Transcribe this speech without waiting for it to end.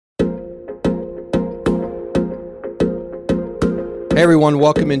Hey everyone,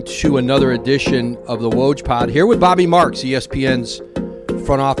 welcome into another edition of the Woj Pod. Here with Bobby Marks, ESPN's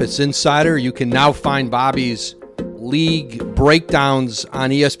front office insider. You can now find Bobby's league breakdowns on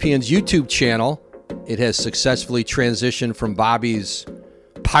ESPN's YouTube channel. It has successfully transitioned from Bobby's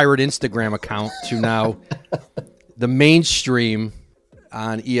pirate Instagram account to now the mainstream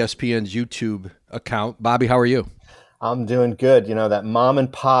on ESPN's YouTube account. Bobby, how are you? I'm doing good. You know, that mom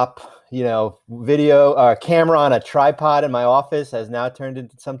and pop, video camera on a tripod in my office has now turned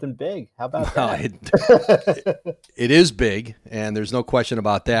into something big. How about that? It is big, and there's no question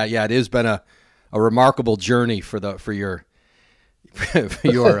about that. Yeah, it has been a remarkable journey for your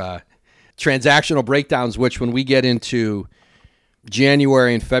transactional breakdowns, which when we get into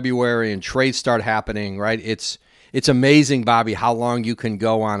January and February and trades start happening, right? It's amazing, Bobby, how long you can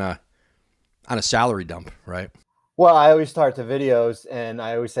go on a salary dump, right? Well, I always start the videos and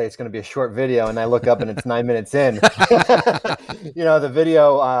I always say it's going to be a short video, and I look up and it's 9 minutes in. The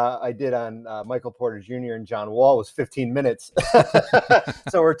video I did on Michael Porter Jr. and John Wall was 15 minutes.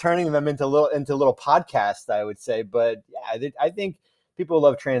 So we're turning them into little podcasts, I would say. But yeah, I think people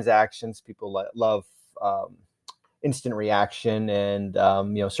love transactions. People love instant reaction, and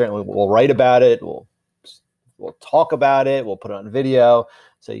certainly we'll write about it. We'll talk about it. We'll put it on video,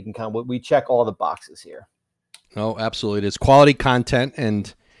 so you can we check all the boxes here. No, absolutely. It is quality content.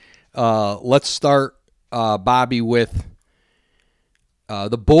 And let's start, Bobby, with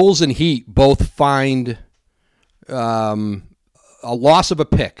the Bulls and Heat both find a loss of a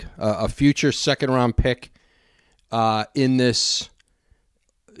pick, a future second-round pick in this,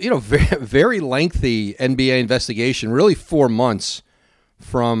 very, very lengthy NBA investigation, really 4 months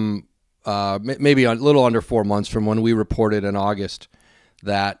from maybe a little under 4 months from when we reported in August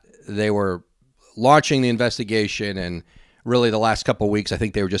that they were launching the investigation, and really the last couple of weeks, I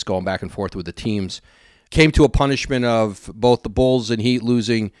think they were just going back and forth with the teams. Came to a punishment of both the Bulls and Heat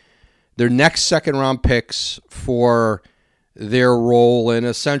losing their next second-round picks for their role in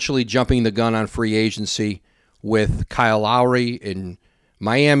essentially jumping the gun on free agency with Kyle Lowry in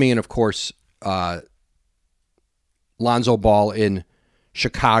Miami and, of course, Lonzo Ball in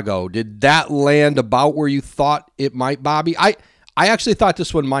Chicago. Did that land about where you thought it might, Bobby? I actually thought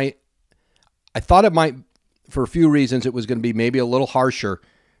this one might. I thought it might, for a few reasons, it was going to be maybe a little harsher,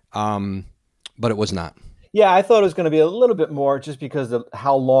 but it was not. Yeah, I thought it was going to be a little bit more just because of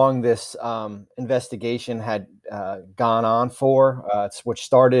how long this investigation had gone on for, which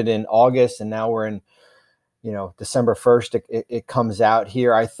started in August, and now we're in, December 1st. It comes out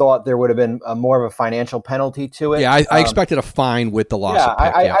here. I thought there would have been more of a financial penalty to it. Yeah, I expected a fine with the loss of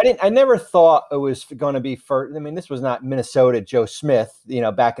pick. I never thought it was going to be for. I mean, this was not Minnesota Joe Smith,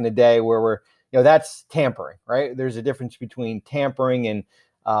 back in the day where we're. That's tampering, right? There's a difference between tampering and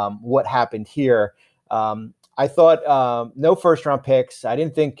what happened here. I thought no first-round picks. I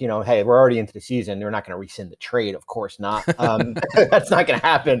didn't think, hey, we're already into the season. They're not going to rescind the trade. Of course not. That's not going to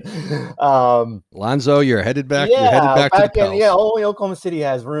happen. Lonzo, you're headed back. Yeah, you're headed back to the Pels. Yeah, only Oklahoma City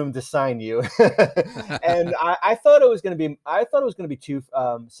has room to sign you. And I thought it was going to be. I thought it was going to be two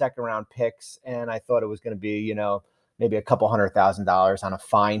second-round picks, and I thought it was going to be, maybe a couple $100,000 on a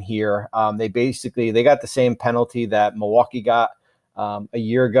fine here. They got the same penalty that Milwaukee got a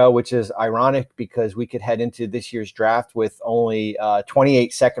year ago, which is ironic because we could head into this year's draft with only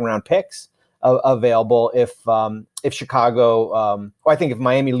 28 second-round picks available if Chicago, I think if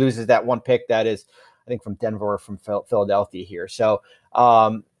Miami loses that one pick, that is, I think from Denver or from Philadelphia here. So,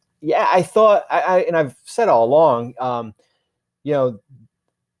 I thought, and I've said all along,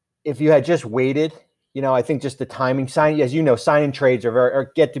 if you had just waited, I think just the timing signing trades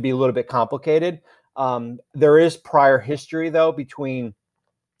get to be a little bit complicated. There is prior history though between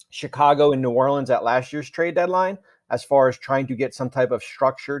Chicago and New Orleans at last year's trade deadline, as far as trying to get some type of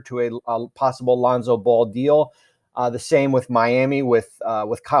structure to a possible Lonzo Ball deal. The same with Miami with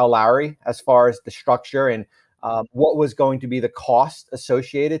Kyle Lowry, as far as the structure and what was going to be the cost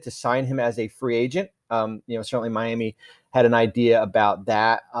associated to sign him as a free agent. Certainly Miami had an idea about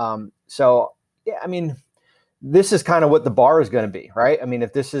that. Yeah, I mean, this is kind of what the bar is going to be, right? I mean,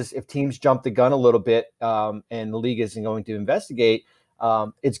 if teams jump the gun a little bit and the league isn't going to investigate,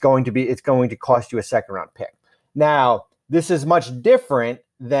 it's going to cost you a second-round pick. Now, this is much different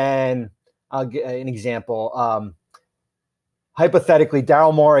than, I'll give an example. Hypothetically,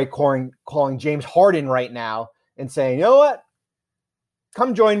 Daryl Morey calling James Harden right now and saying, you know what?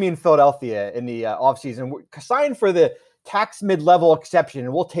 Come join me in Philadelphia in the offseason. Sign for the tax mid-level exception,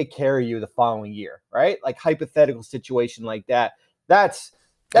 and we'll take care of you the following year, right? Like hypothetical situation like that. That's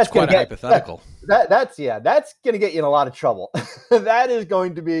quite hypothetical. That's going to get you in a lot of trouble. That is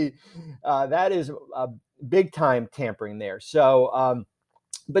going to be big time tampering there. So,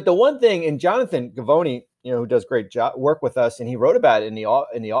 but the one thing, and Jonathan Gavoni, who does great work with us, and he wrote about it in the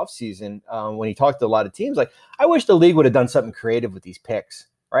off season when he talked to a lot of teams. Like, I wish the league would have done something creative with these picks,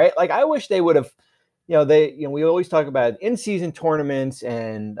 right? Like, I wish they would have. We always talk about in-season tournaments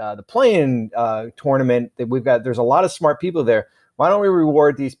and the play-in tournament that we've got. There's a lot of smart people there. Why don't we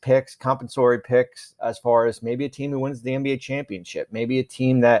reward these picks, compensatory picks, as far as maybe a team who wins the NBA championship, maybe a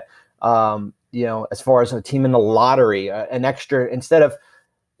team that, as far as a team in the lottery, an extra, instead of,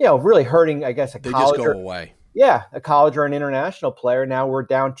 really hurting, I guess, they just go away. Yeah, a college or an international player. Now we're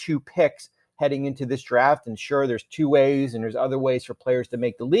down 2 picks heading into this draft, and sure, there's 2 ways and there's other ways for players to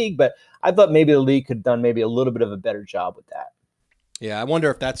make the league, but I thought maybe the league could have done maybe a little bit of a better job with that. Yeah, I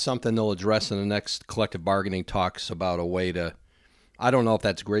wonder if that's something they'll address in the next collective bargaining talks about a way to, I don't know if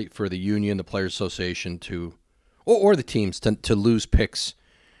that's great for the union, the Players Association or the teams to lose picks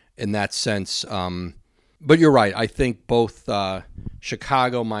in that sense. But you're right. I think both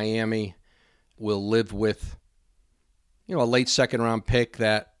Chicago, Miami will live with, a late second round pick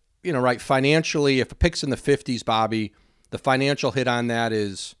that, right, financially, if a pick's in the 50s, Bobby, the financial hit on that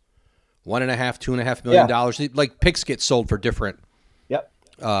is $1.5–2.5 million. Yeah. Like, picks get sold for different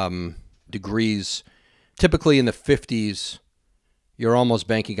degrees. Typically in the 50s, you're almost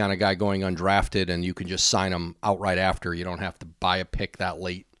banking on a guy going undrafted, and you can just sign him outright after. You don't have to buy a pick that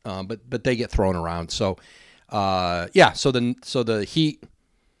late, but they get thrown around. So, So the Heat,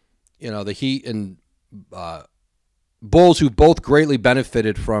 the Heat and Bulls, who both greatly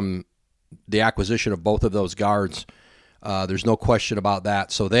benefited from the acquisition of both of those guards. There's no question about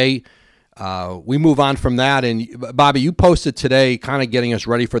that. So we move on from that. And Bobby, you posted today, kind of getting us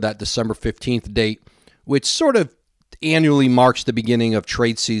ready for that December 15th date, which sort of annually marks the beginning of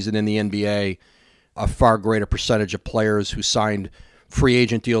trade season in the NBA. A far greater percentage of players who signed free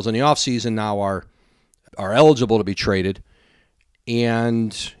agent deals in the offseason now are eligible to be traded.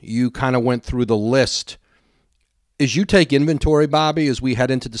 And you kind of went through the list. As you take inventory, Bobby, as we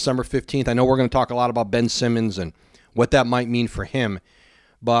head into December 15th, I know we're going to talk a lot about Ben Simmons and what that might mean for him,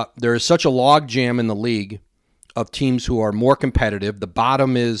 but there is such a logjam in the league of teams who are more competitive. The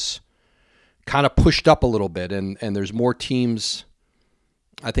bottom is kind of pushed up a little bit, and there's more teams,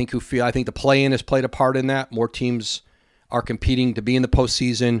 I think the play-in has played a part in that. More teams are competing to be in the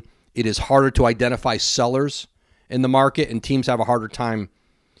postseason. It is harder to identify sellers in the market, and teams have a harder time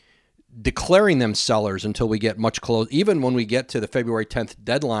declaring them sellers until we get much closer. Even when we get to the February 10th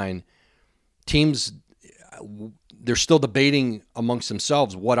deadline, teams, they're still debating amongst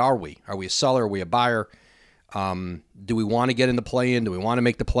themselves, what are we? Are we a seller? Are we a buyer? Do we want to get in the play-in? Do we want to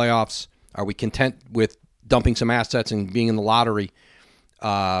make the playoffs? Are we content with dumping some assets and being in the lottery?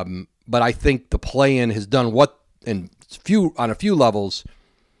 But I think the play-in has done on a few levels,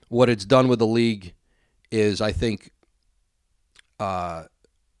 what it's done with the league is, I think,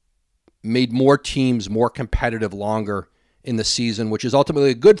 made more teams more competitive longer in the season, which is ultimately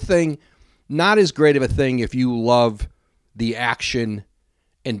a good thing. Not as great of a thing if you love the action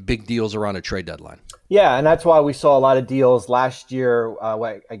and big deals around a trade deadline. Yeah, and that's why we saw a lot of deals last year.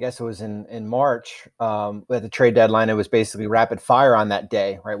 I guess it was in March at the trade deadline. It was basically rapid fire on that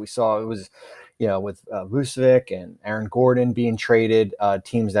day, right? We saw it was, with Vucevic and Aaron Gordon being traded,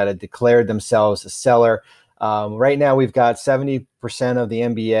 teams that had declared themselves a seller. Right now, we've got 70% of the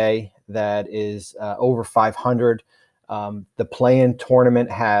NBA that is over 500. The play-in tournament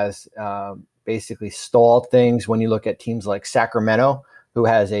has basically stalled things when you look at teams like Sacramento, who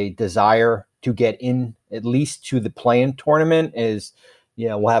has a desire to get in at least to the play-in tournament.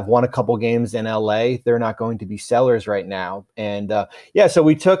 We'll have won a couple games in LA. They're not going to be sellers right now. And so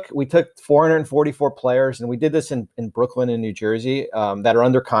we took 444 players, and we did this in Brooklyn and New Jersey that are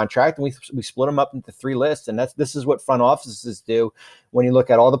under contract, and we split them up into 3 lists. And this is what front offices do when you look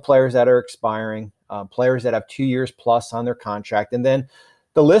at all the players that are expiring, players that have 2 years plus on their contract, and then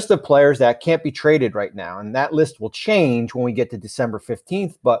the list of players that can't be traded right now. And that list will change when we get to December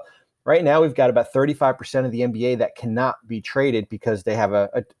 15th. But right now, we've got about 35% of the NBA that cannot be traded because they have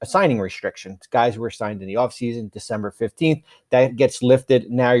a signing restriction. It's guys who were signed in the offseason, December 15th. That gets lifted.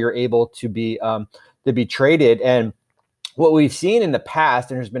 Now you're able to be traded. And what we've seen in the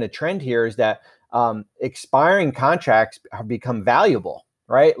past, and there's been a trend here, is that expiring contracts have become valuable,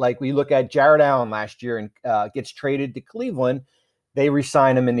 right? Like we look at Jared Allen last year and gets traded to Cleveland. They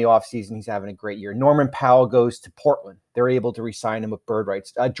re-sign him in the offseason. He's having a great year. Norman Powell goes to Portland. They're able to re-sign him with bird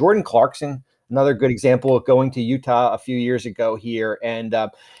rights. Jordan Clarkson, another good example of going to Utah a few years ago here. And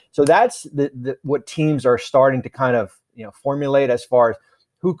so that's what teams are starting to kind of formulate as far as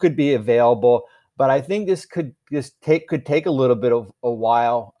who could be available. But I think this could take a little bit of a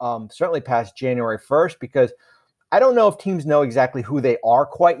while, certainly past January 1st, because I don't know if teams know exactly who they are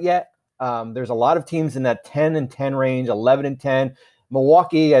quite yet. There's a lot of teams in that 10-10 range, 11-10.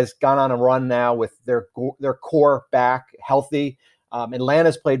 Milwaukee has gone on a run now with their core back healthy.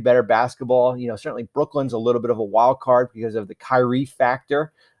 Atlanta's played better basketball. Certainly Brooklyn's a little bit of a wild card because of the Kyrie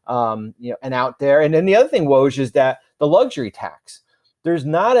factor, and out there. And then the other thing, Woj, is that the luxury tax. There's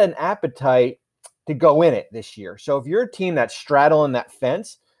not an appetite to go in it this year. So if you're a team that's straddling that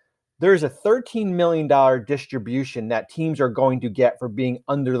fence, there's a $13 million distribution that teams are going to get for being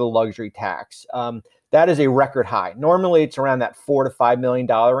under the luxury tax. That is a record high. Normally, it's around that $4 to $5 million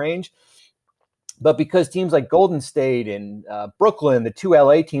range. But because teams like Golden State and Brooklyn, the two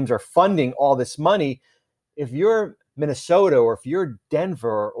LA teams, are funding all this money, if you're Minnesota or if you're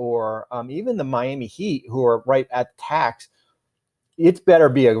Denver or even the Miami Heat, who are right at the tax, it's better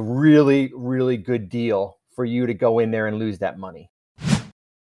be a really, really good deal for you to go in there and lose that money.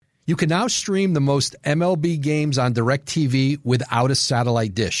 You can now stream the most MLB games on DirecTV without a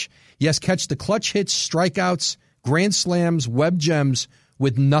satellite dish. Yes, catch the clutch hits, strikeouts, grand slams, web gems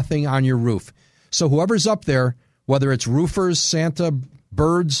with nothing on your roof. So whoever's up there, whether it's roofers, Santa,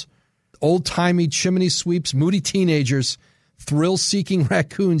 birds, old-timey chimney sweeps, moody teenagers, thrill-seeking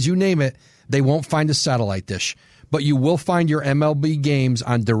raccoons, you name it, they won't find a satellite dish. But you will find your MLB games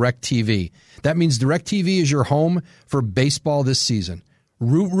on DirecTV. That means DirecTV is your home for baseball this season.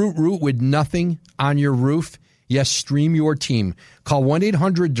 Root with nothing on your roof. Yes, stream your team. Call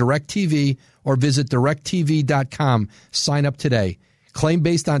 1-800-DIRECTV or visit directtv.com. Sign up today. Claim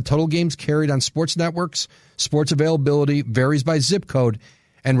based on total games carried on sports networks. Sports availability varies by zip code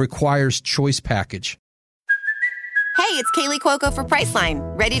and requires choice package. Hey, it's Kaylee Cuoco for Priceline.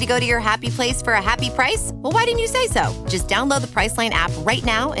 Ready to go to your happy place for a happy price? Well, why didn't you say so? Just download the Priceline app right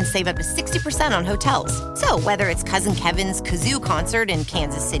now and save up to 60% on hotels. So whether it's Cousin Kevin's Kazoo Concert in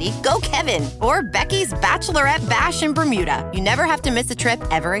Kansas City, go Kevin, or Becky's Bachelorette Bash in Bermuda, you never have to miss a trip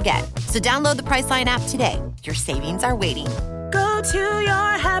ever again. So download the Priceline app today. Your savings are waiting. Go to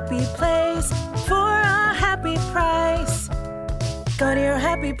your happy place for a happy price. Go to your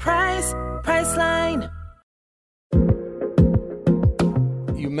happy price, Priceline.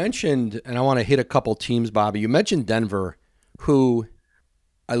 You mentioned, and I want to hit a couple teams, Bobby. You mentioned Denver, who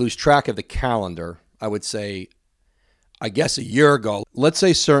I lose track of the calendar. I would say, I guess a year ago, let's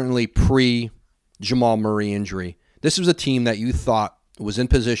say certainly pre-Jamal Murray injury, this was a team that you thought was in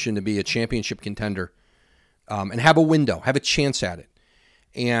position to be a championship contender and have a window, have a chance at it.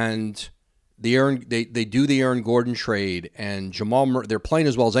 And they do the Aaron Gordon trade, and Jamal Murray, they're playing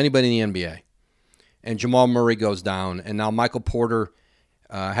as well as anybody in the NBA. And Jamal Murray goes down, and now Michael Porter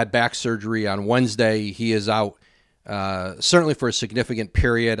had back surgery on Wednesday. He is out certainly for a significant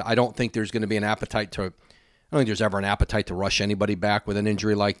period. I don't think there's going to be I don't think there's ever an appetite to rush anybody back with an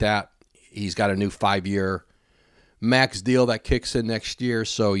injury like that. He's got a new 5-year max deal that kicks in next year,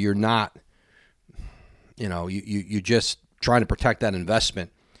 so you're not, you just trying to protect that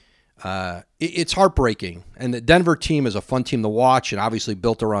investment. It's heartbreaking. And the Denver team is a fun team to watch and obviously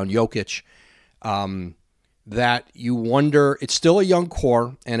built around Jokic. That you wonder, it's still a young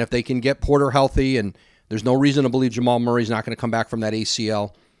core, and if they can get Porter healthy, and there's no reason to believe Jamal Murray's not going to come back from that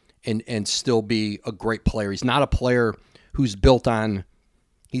ACL and still be a great player. He's not a player who's built on,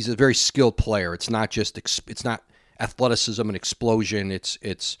 he's a very skilled player. It's not just, it's not athleticism and explosion.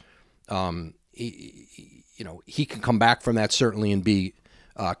 He can come back from that certainly and be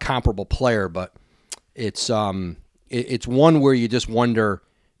a comparable player, but it's one where you just wonder,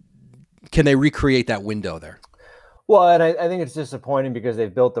 can they recreate that window there? Well, and I think it's disappointing because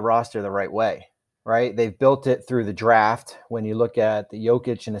they've built the roster the right way, right? They've built it through the draft. When you look at the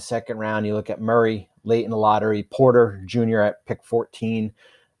Jokic in the second round, you look at Murray late in the lottery, Porter Jr. at pick 14,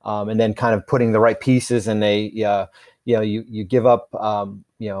 and then kind of putting the right pieces. And you give up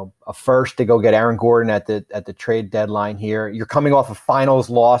a first to go get Aaron Gordon at the trade deadline here. You're coming off a finals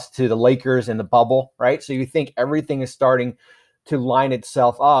loss to the Lakers in the bubble, right? So you think everything is starting to line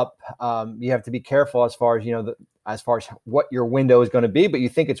itself up. You have to be careful as far as what your window is going to be, but you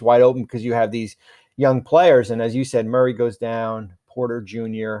think it's wide open because you have these young players. And as you said, Murray goes down, Porter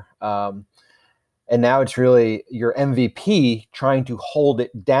Jr., and now it's really your MVP trying to hold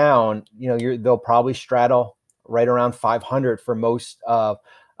it down. They'll probably straddle right around 500 for most of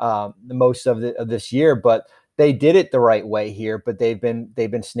this year, but they did it the right way here. But they've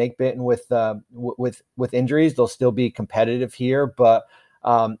been snake bitten with injuries. They'll still be competitive here, but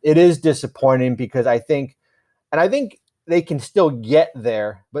it is disappointing because I think they can still get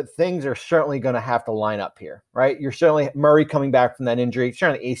there, but things are certainly going to have to line up here, right? You're certainly Murray coming back from that injury,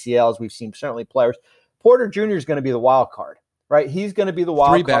 certainly ACLs. We've seen certainly players. Porter Jr. is going to be the wild card, right? He's going to be the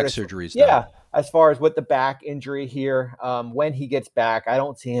wild 3 card. back surgeries. Yeah. As far as with the back injury here, when he gets back, I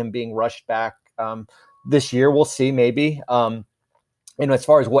don't see him being rushed back this year. We'll see, maybe. As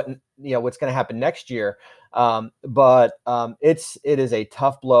far as what's going to happen next year, but it is a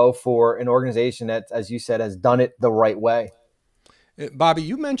tough blow for an organization that, as you said, has done it the right way. Bobby,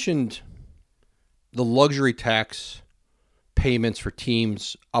 you mentioned the luxury tax payments for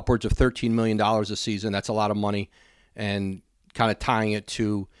teams upwards of $13 million a season. That's a lot of money, and kind of tying it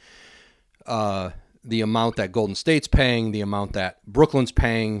to the amount that Golden State's paying, the amount that Brooklyn's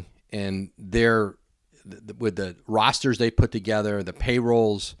paying, and with the rosters they put together, the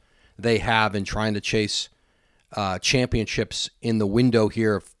payrolls they have in trying to chase championships in the window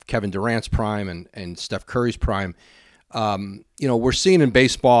here of Kevin Durant's prime and Steph Curry's prime. We're seeing in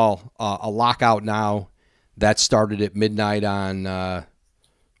baseball a lockout now that started at midnight on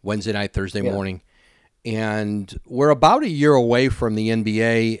Wednesday night, Thursday morning. And we're about a year away from the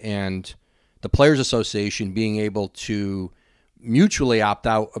NBA and the Players Association being able to mutually opt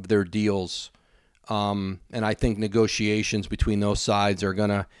out of their deals. And I think negotiations between those sides are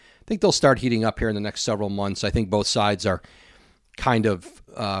I think they'll start heating up here in the next several months. I think both sides are kind of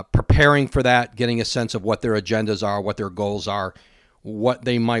preparing for that, getting a sense of what their agendas are, what their goals are, what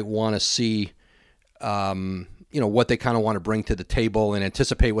they might want to see, what they kind of want to bring to the table and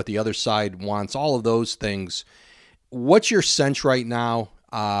anticipate what the other side wants, all of those things. What's your sense right now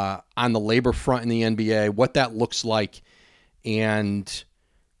on the labor front in the NBA, what that looks like, and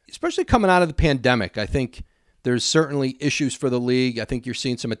especially coming out of the pandemic? I think there's certainly issues for the league. I think you're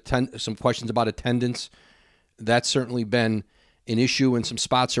seeing some questions about attendance. That's certainly been an issue in some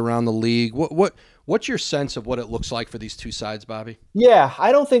spots around the league. What's your sense of what it looks like for these two sides, Bobby? Yeah,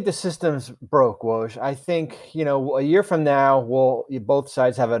 I don't think the system's broke, Woj. I think a year from now, both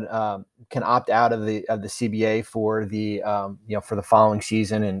sides have can opt out of the CBA for the for the following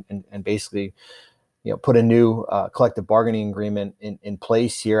season and basically put a new collective bargaining agreement in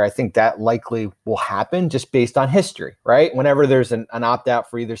place here. I think that likely will happen just based on history, right? Whenever there's an opt-out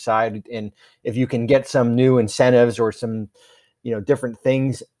for either side, and if you can get some new incentives or some, different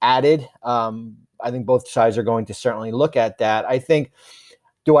things added, I think both sides are going to certainly look at that.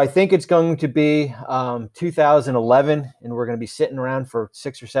 Do I think it's going to be 2011 and we're going to be sitting around for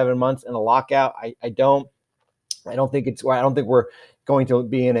 6 or 7 months in a lockout? I don't think we're going to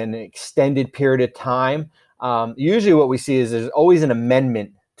be in an extended period of time. Usually what we see is there's always an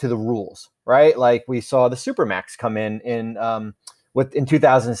amendment to the rules, right? Like we saw the Supermax come in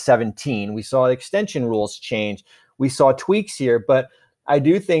 2017. We saw extension rules change. We saw tweaks here, but I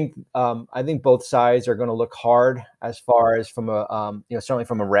do think I think both sides are going to look hard as far as from a certainly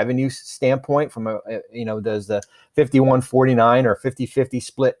from a revenue standpoint. From does the 51-49 or 50-50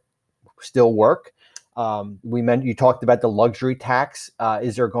 split still work? You talked about the luxury tax.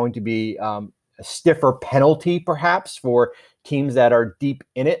 Is there going to be a stiffer penalty perhaps for teams that are deep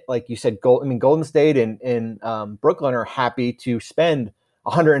in it? Like you said, Golden State and Brooklyn are happy to spend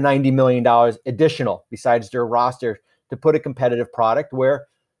 $190 million additional besides their roster to put a competitive product where,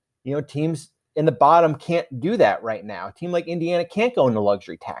 teams in the bottom can't do that right now. A team like Indiana can't go into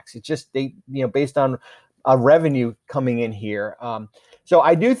luxury tax. It's just based on revenue coming in here. So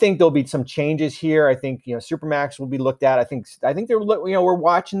I do think there'll be some changes here. I think Supermax will be looked at. I think we're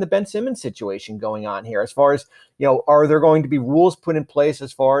watching the Ben Simmons situation going on here. As far as are there going to be rules put in place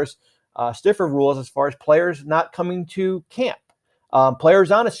as far as stiffer rules as far as players not coming to camp, players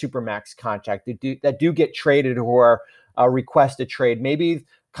on a Supermax contract that do get traded or request a trade. Maybe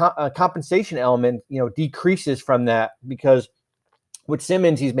a compensation element decreases from that because with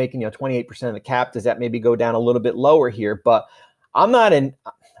Simmons he's making 28% of the cap. Does that maybe go down a little bit lower here? But I'm not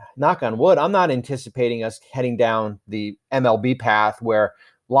knock on wood, I'm not anticipating us heading down the MLB path where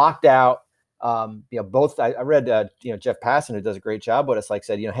locked out. Both. I read Jeff Passan, who does a great job, but it's like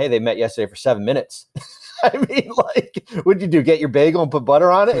said, hey, they met yesterday for 7 minutes. I mean, like, what'd you do? Get your bagel and put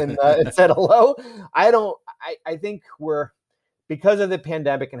butter on it and said hello? I think because of the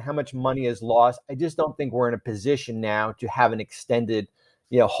pandemic and how much money is lost, I just don't think we're in a position now to have an extended,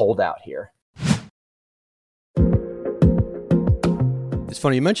 holdout here. It's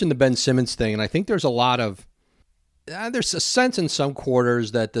funny, you mentioned the Ben Simmons thing, and I think there's a lot of there's a sense in some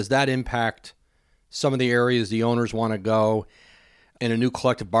quarters that does that impact some of the areas the owners want to go in a new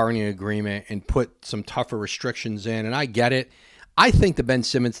collective bargaining agreement and put some tougher restrictions in. And I get it. I think the Ben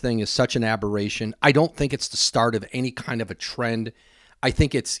Simmons thing is such an aberration. I don't think it's the start of any kind of a trend. I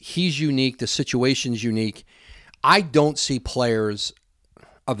think he's unique. The situation's unique. I don't see players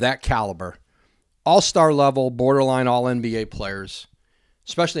of that caliber, all-star level, borderline all-NBA players,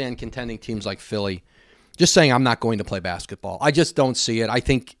 especially on contending teams like Philly, just saying I'm not going to play basketball. I just don't see it. I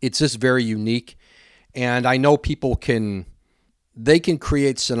think it's just very unique, and I know people can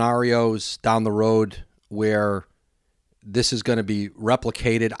create scenarios down the road where this is going to be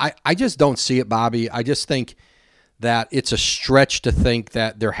replicated. I just don't see it, Bobby. I just think that it's a stretch to think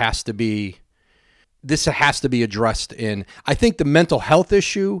that this has to be addressed in. I think the mental health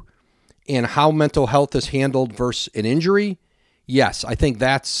issue and how mental health is handled versus an injury, yes, I think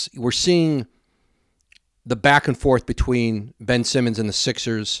we're seeing the back and forth between Ben Simmons and the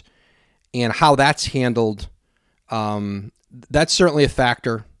Sixers and how that's handled. That's certainly a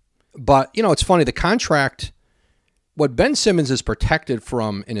factor. But, it's funny, the contract, what Ben Simmons is protected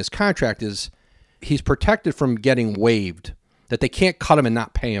from in his contract is he's protected from getting waived, that they can't cut him and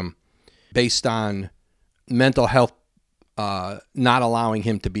not pay him based on mental health not allowing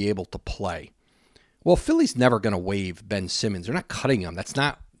him to be able to play. Well, Philly's never going to waive Ben Simmons. They're not cutting him.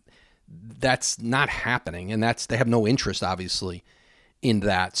 That's not happening, and they have no interest, obviously, in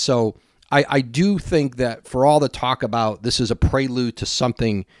that. So I do think that for all the talk about this is a prelude to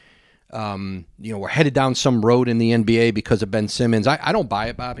something, we're headed down some road in the NBA because of Ben Simmons. I don't buy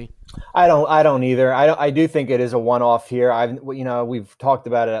it, Bobby. I don't either. I do think it is a one-off here. We've talked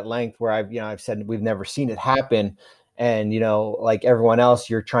about it at length where I've said we've never seen it happen. And, like everyone else,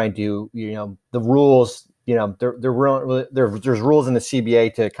 you're trying to, the rules, there's rules in the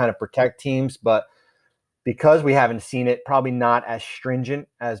CBA to kind of protect teams, but because we haven't seen it, probably not as stringent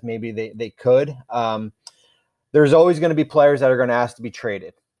as maybe they could. There's always going to be players that are going to ask to be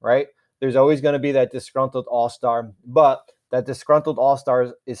traded, right? There's always going to be that disgruntled all-star, but that disgruntled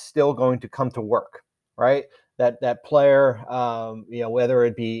all-star is still going to come to work, right? That player, whether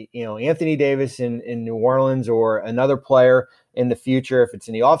it be, Anthony Davis in New Orleans or another player in the future, if it's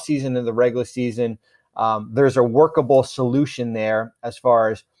in the offseason or the regular season, there's a workable solution there as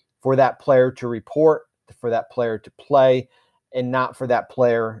far as for that player to report, for that player to play, and not for that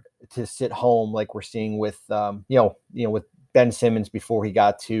player to sit home like we're seeing with, with Ben Simmons before he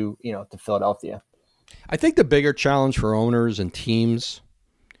got to Philadelphia. I think the bigger challenge for owners and teams,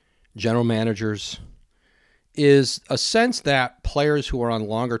 general managers, is a sense that players who are on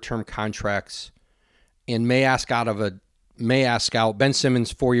longer term contracts and may ask out. Ben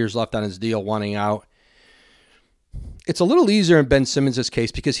Simmons, 4 years left on his deal, wanting out. It's a little easier in Ben Simmons'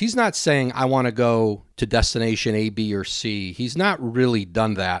 case because he's not saying I want to go to destination A, B, or C. He's not really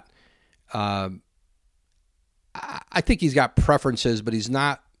done that. I think he's got preferences, but he's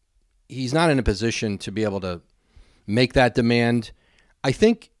not in a position to be able to make that demand. I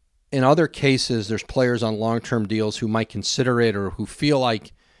think in other cases, there's players on long-term deals who might consider it or who feel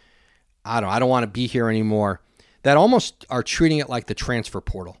like, I don't want to be here anymore, that almost are treating it like the transfer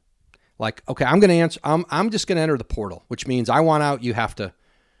portal. Like, okay, I'm just going to enter the portal, which means I want out, you have to.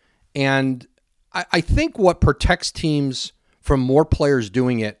 And I think what protects teams from more players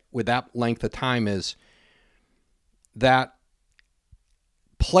doing it with that length of time is that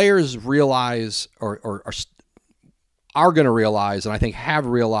players realize or are going to realize, and I think have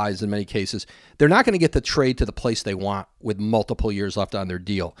realized in many cases, they're not going to get the trade to the place they want with multiple years left on their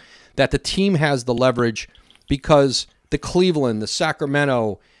deal. That the team has the leverage because the Cleveland, the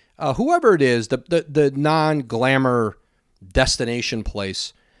Sacramento, whoever it is, the non-glamour destination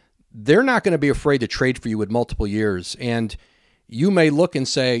place, they're not going to be afraid to trade for you with multiple years. And you may look and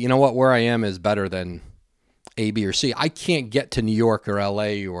say, you know what, where I am is better than A, B, or C. I can't get to New York or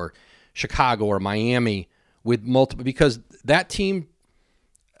LA or Chicago or Miami with multiple, because that team,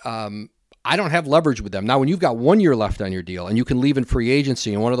 I don't have leverage with them. Now, when you've got 1 year left on your deal and you can leave in free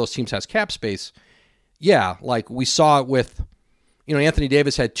agency and one of those teams has cap space, yeah, like we saw it with, Anthony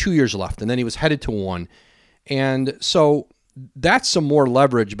Davis had 2 years left and then he was headed to one. And so that's some more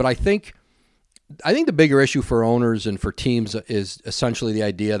leverage. But I think the bigger issue for owners and for teams is essentially the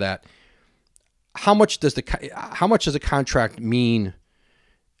idea that how much does a contract mean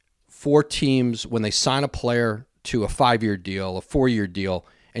for teams when they sign a player to a 5-year deal, a 4-year deal,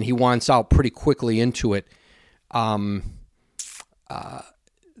 and he wants out pretty quickly into it. That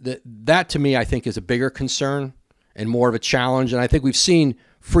to me, I think, is a bigger concern and more of a challenge. And I think we've seen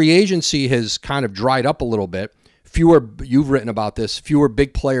free agency has kind of dried up a little bit. You've written about this, fewer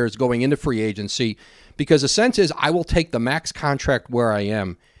big players going into free agency because the sense is I will take the max contract where I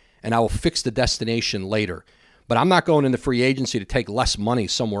am and I will fix the destination later. But I'm not going into free agency to take less money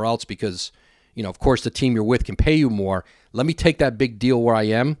somewhere else because, of course, the team you're with can pay you more. Let me take that big deal where I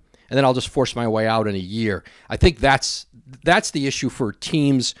am, and then I'll just force my way out in a year. I think that's the issue for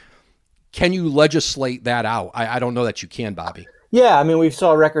teams can you legislate that out? I don't know that you can, Bobby. Yeah, I mean, we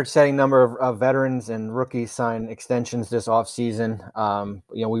saw a record-setting number of veterans and rookies sign extensions this offseason.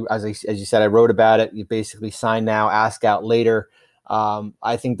 As you said, I wrote about it. You basically sign now, ask out later.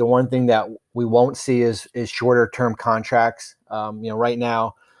 I think the one thing that we won't see is shorter-term contracts. Right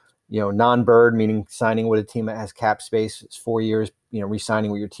now, non-bird, meaning signing with a team that has cap space, it's 4 years.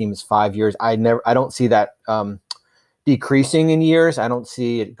 Re-signing with your team is 5 years. I don't see that decreasing in years. I don't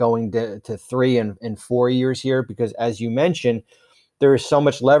see it going to 3 and 4 years here because, as you mentioned, there is so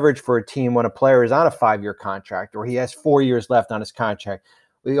much leverage for a team when a player is on a 5-year contract or he has 4 years left on his contract.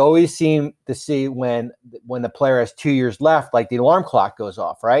 We always seem to see when the player has 2 years left, like the alarm clock goes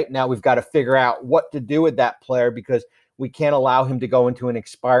off, right? Now we've got to figure out what to do with that player because we can't allow him to go into an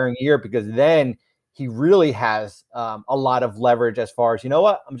expiring year because then he really has a lot of leverage as far as,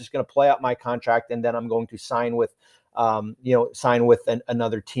 I'm just going to play out my contract and then I'm going to sign with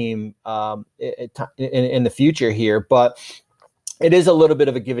another team in the future here. But it is a little bit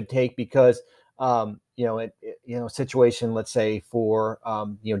of a give and take because, situation, let's say for,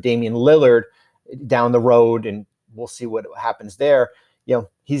 Damian Lillard down the road, and we'll see what happens there.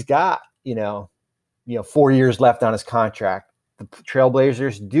 He's got, 4 years left on his contract. The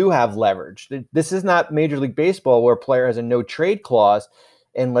Trailblazers do have leverage. This is not Major League Baseball where a player has a no trade clause.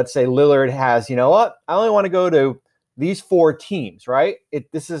 And let's say Lillard has, I only want to go to these 4 teams, right?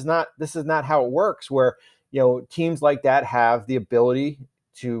 This is not how it works where, teams like that have the ability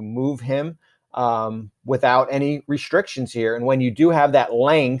to move him without any restrictions here. And when you do have that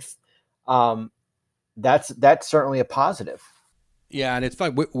length, that's certainly a positive. Yeah, and it's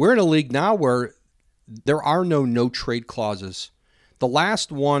fine. We're in a league now where there are no trade clauses. The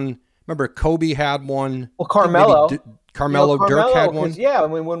last one, remember Kobe had one. Well, Carmelo Dirk had one. Yeah, I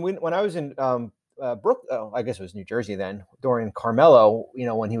mean when I was in I guess it was New Jersey then, during Carmelo,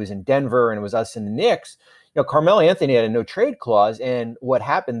 when he was in Denver and it was us and the Knicks, Carmelo Anthony had a no trade clause. And what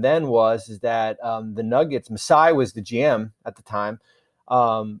happened then is that the Nuggets, Masai was the GM at the time.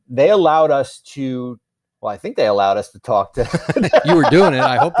 They allowed us to, I think they allowed us to talk to. You were doing it.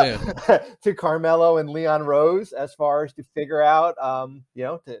 I hope they to Carmelo and Leon Rose as far as to figure out,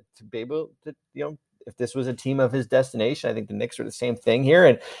 to be able to, if this was a team of his destination. I think the Knicks are the same thing here.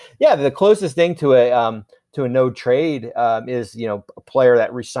 And yeah, the closest thing to a no trade is, a player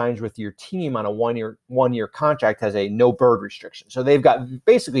that resigns with your team on a one year contract has a no bird restriction. So they've got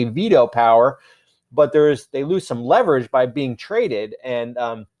basically veto power, but they lose some leverage by being traded. And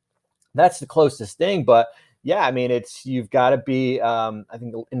that's the closest thing. But yeah, I mean, you've got to be, I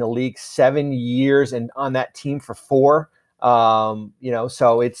think in the league 7 years and on that team for 4. So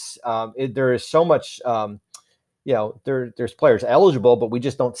there is so much, there's players eligible, but we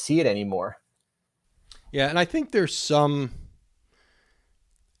just don't see it anymore. Yeah. And I think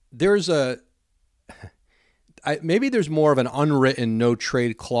maybe there's more of an unwritten no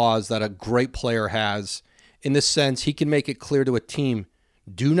trade clause that a great player has in the sense he can make it clear to a team,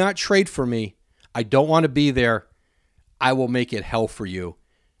 do not trade for me. I don't want to be there. I will make it hell for you.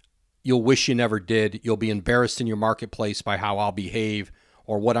 You'll wish you never did. You'll be embarrassed in your marketplace by how I'll behave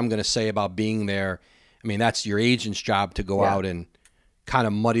or what I'm going to say about being there. I mean, that's your agent's job to go out and kind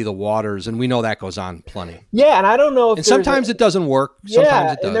of muddy the waters. And we know that goes on plenty. Yeah. And I don't know if and sometimes it doesn't work.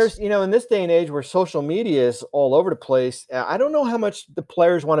 Sometimes it does. And there's, in this day and age where social media is all over the place, I don't know how much the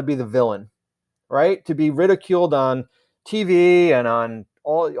players want to be the villain, right? To be ridiculed on TV and on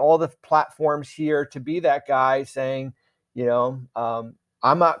all the platforms here, to be that guy saying,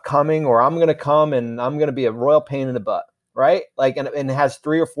 I'm not coming, or I'm going to come and I'm going to be a royal pain in the butt, right? Like, and has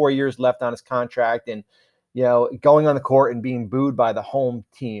 3 or 4 years left on his contract, and going on the court and being booed by the home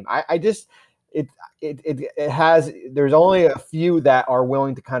team. There's only a few that are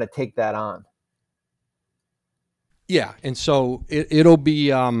willing to kind of take that on. Yeah, and so it'll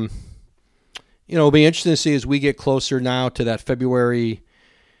be it'll be interesting to see as we get closer now to that February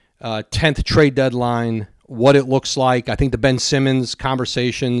 10th trade deadline, what it looks like. I think the Ben Simmons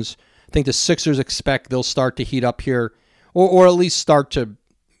conversations, I think the Sixers expect they'll start to heat up here, or at least start to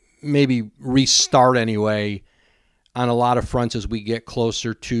maybe restart anyway on a lot of fronts as we get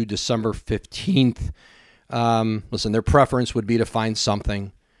closer to December 15th. Listen, their preference would be to find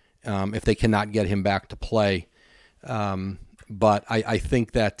something if they cannot get him back to play. But I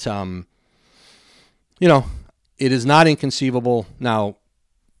think that, it is not inconceivable. Now,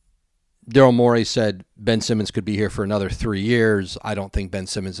 Daryl Morey said Ben Simmons could be here for another 3 years. I don't think Ben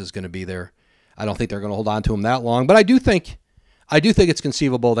Simmons is going to be there. I don't think they're going to hold on to him that long. But I do think it's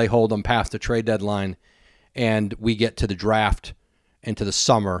conceivable they hold him past the trade deadline and we get to the draft into the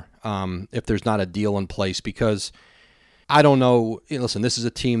summer if there's not a deal in place. Because I don't know. Listen, this is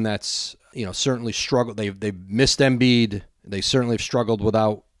a team that's certainly struggled. They've missed Embiid. They certainly have struggled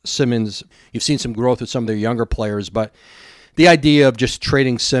without Simmons. You've seen some growth with some of their younger players, but the idea of just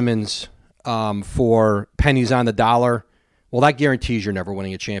trading Simmons for pennies on the dollar, well, that guarantees you're never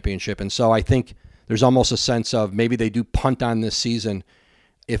winning a championship. And so I think there's almost a sense of maybe they do punt on this season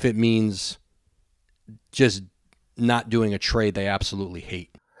if it means just not doing a trade they absolutely hate.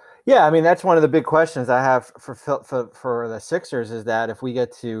 Yeah, I mean, that's one of the big questions I have for the Sixers is that if we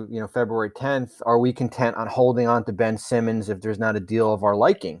get to, February 10th, are we content on holding on to Ben Simmons if there's not a deal of our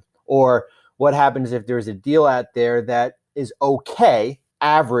liking? Or what happens if there's a deal out there that is okay,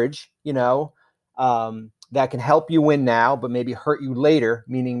 average, that can help you win now, but maybe hurt you later,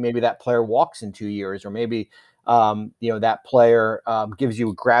 meaning maybe that player walks in 2 years, or maybe, that player gives you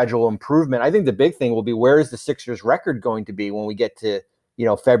a gradual improvement. I think the big thing will be, where is the Sixers record going to be when we get to,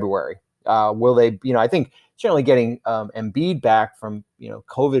 February? Will they, I think certainly getting Embiid back from,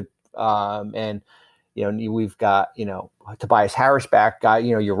 COVID and, we've got, Tobias Harris back,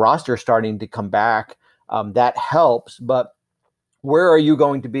 your roster starting to come back. That helps, but where are you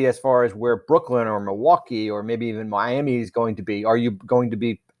going to be as far as where Brooklyn or Milwaukee or maybe even Miami is going to be? Are you going to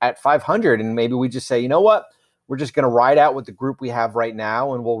be at 500? And maybe we just say, you know what, we're just going to ride out with the group we have right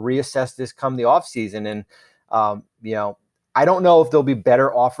now, and we'll reassess this come the offseason. And, I don't know if there'll be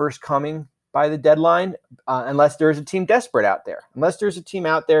better offers coming by the deadline unless there's a team desperate out there, unless there's a team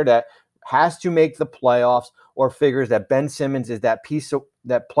out there that has to make the playoffs or figures that Ben Simmons is that piece of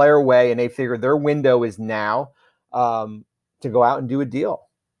that player away, and they figure their window is now to go out and do a deal.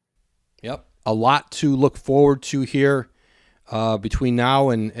 Yep. A lot to look forward to here between now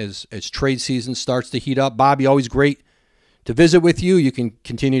and as trade season starts to heat up. Bobby, always great to visit with you. You can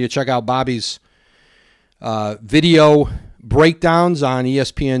continue to check out Bobby's video breakdowns on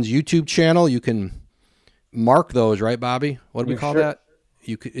ESPN's YouTube channel. You can mark those, right, Bobby? What do we call that?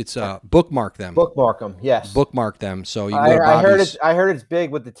 It's bookmark them. Bookmark them, yes. Bookmark them. So you I heard it's big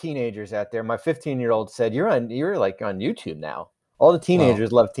with the teenagers out there. My 15-year-old said, "You're like on YouTube now." All the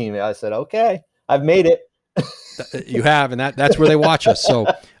teenagers love TV. I said, "Okay, I've made it." You have, and that's where they watch us. So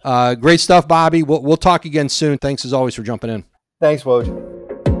great stuff, Bobby. We'll talk again soon. Thanks as always for jumping in. Thanks, Woj.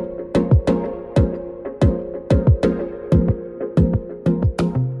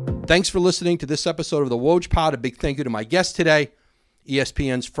 Thanks for listening to this episode of the Woj Pod. A big thank you to my guest today,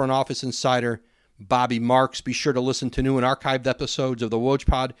 ESPN's front office insider, Bobby Marks. Be sure to listen to new and archived episodes of the Woj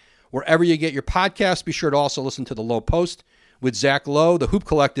Pod wherever you get your podcasts. Be sure to also listen to the Low Post with Zach Lowe, the Hoop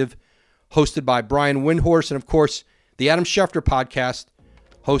Collective, hosted by Brian Windhorst, and of course, the Adam Schefter podcast,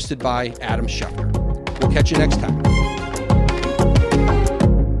 hosted by Adam Schefter. We'll catch you next time.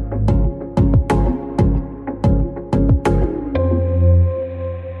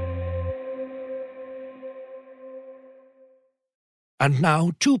 And now,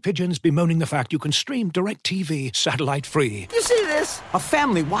 two pigeons bemoaning the fact you can stream DirecTV satellite-free. You see this? A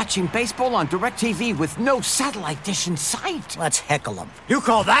family watching baseball on DirecTV with no satellite dish in sight. Let's heckle them. You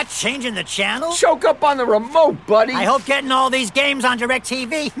call that changing the channel? Choke up on the remote, buddy. I hope getting all these games on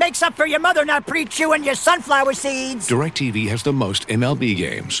DirecTV makes up for your mother not pre-chewing your sunflower seeds. DirecTV has the most MLB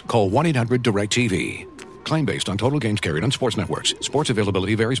games. Call 1-800-DirecTV. Claim based on total games carried on sports networks. Sports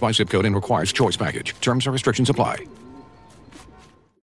availability varies by zip code and requires choice package. Terms and restrictions apply.